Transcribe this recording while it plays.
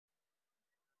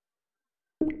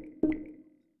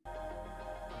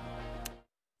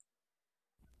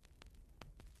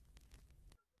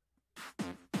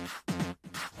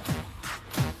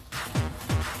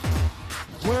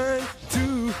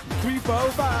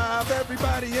5.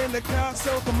 Everybody in the car,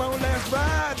 so come on, let's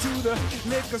ride to the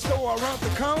liquor store around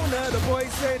the corner. The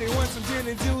boys say they want some gin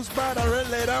and juice, but I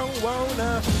really don't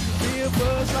wanna be a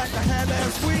buzz like I had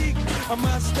last week. I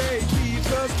must stay deep,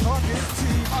 cause talk is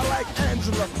cheap. I like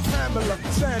Angela, Pamela,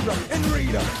 Sandra, and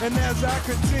Rita. And as I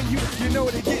continue, you know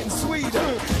they're getting sweeter.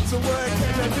 So what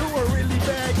can I do? I really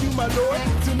bag you, my lord.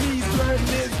 To me,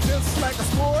 flirting is just like a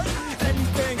sport.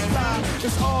 Anything fly,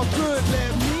 it's all good.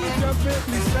 Let me jump in,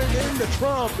 please sing the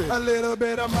trumpet. A little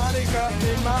bit of Monica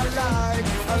in my life,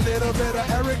 a little bit of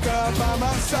Erica by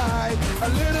my side, a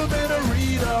little bit of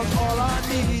Rita's all I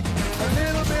need, a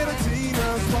little bit of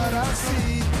Tina's what I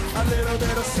see, a little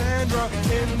bit of Sandra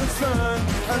in the sun,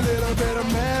 a little bit of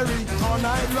Mary all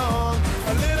night long,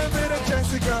 a little bit of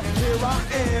Jessica, here I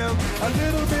am, a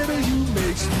little bit of you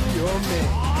makes me your man.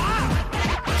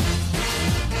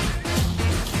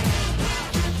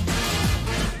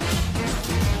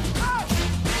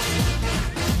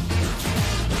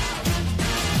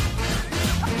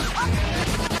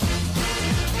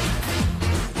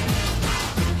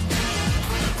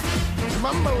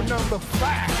 Mambo number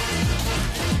 5.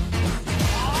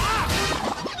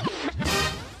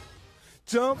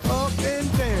 Jump up and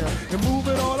down and move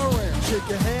it all around. Shake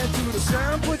your hand to the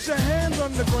sound, put your hands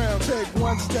on the ground. Take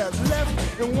one step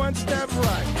left and one step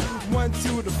right. One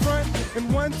to the front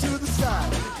and one to the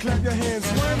side. Clap your hands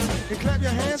once and clap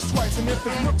your hands twice. And if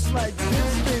it looks like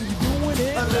this, then you're doing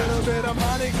it. A little bit of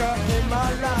Monica in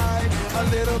my life, a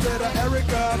little bit of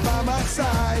Erica by my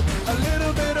side, a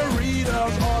little bit of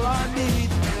Rita's all I need,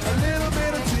 a little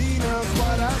bit of Tina's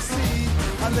what I see,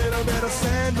 a little bit of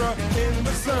Sandra in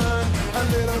the sun, a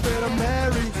little bit of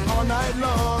Mary all night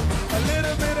long, a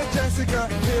little bit of Jessica,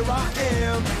 here I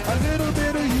am, a little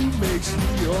bit of you makes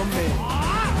me your man.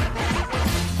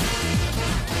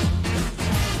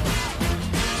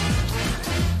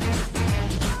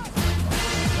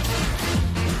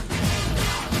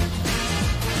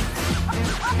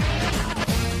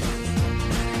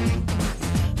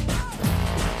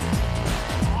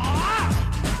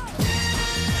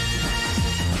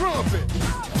 Trumpet,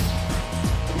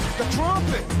 the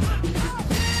trumpet,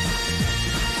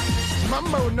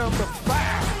 Mambo number 5.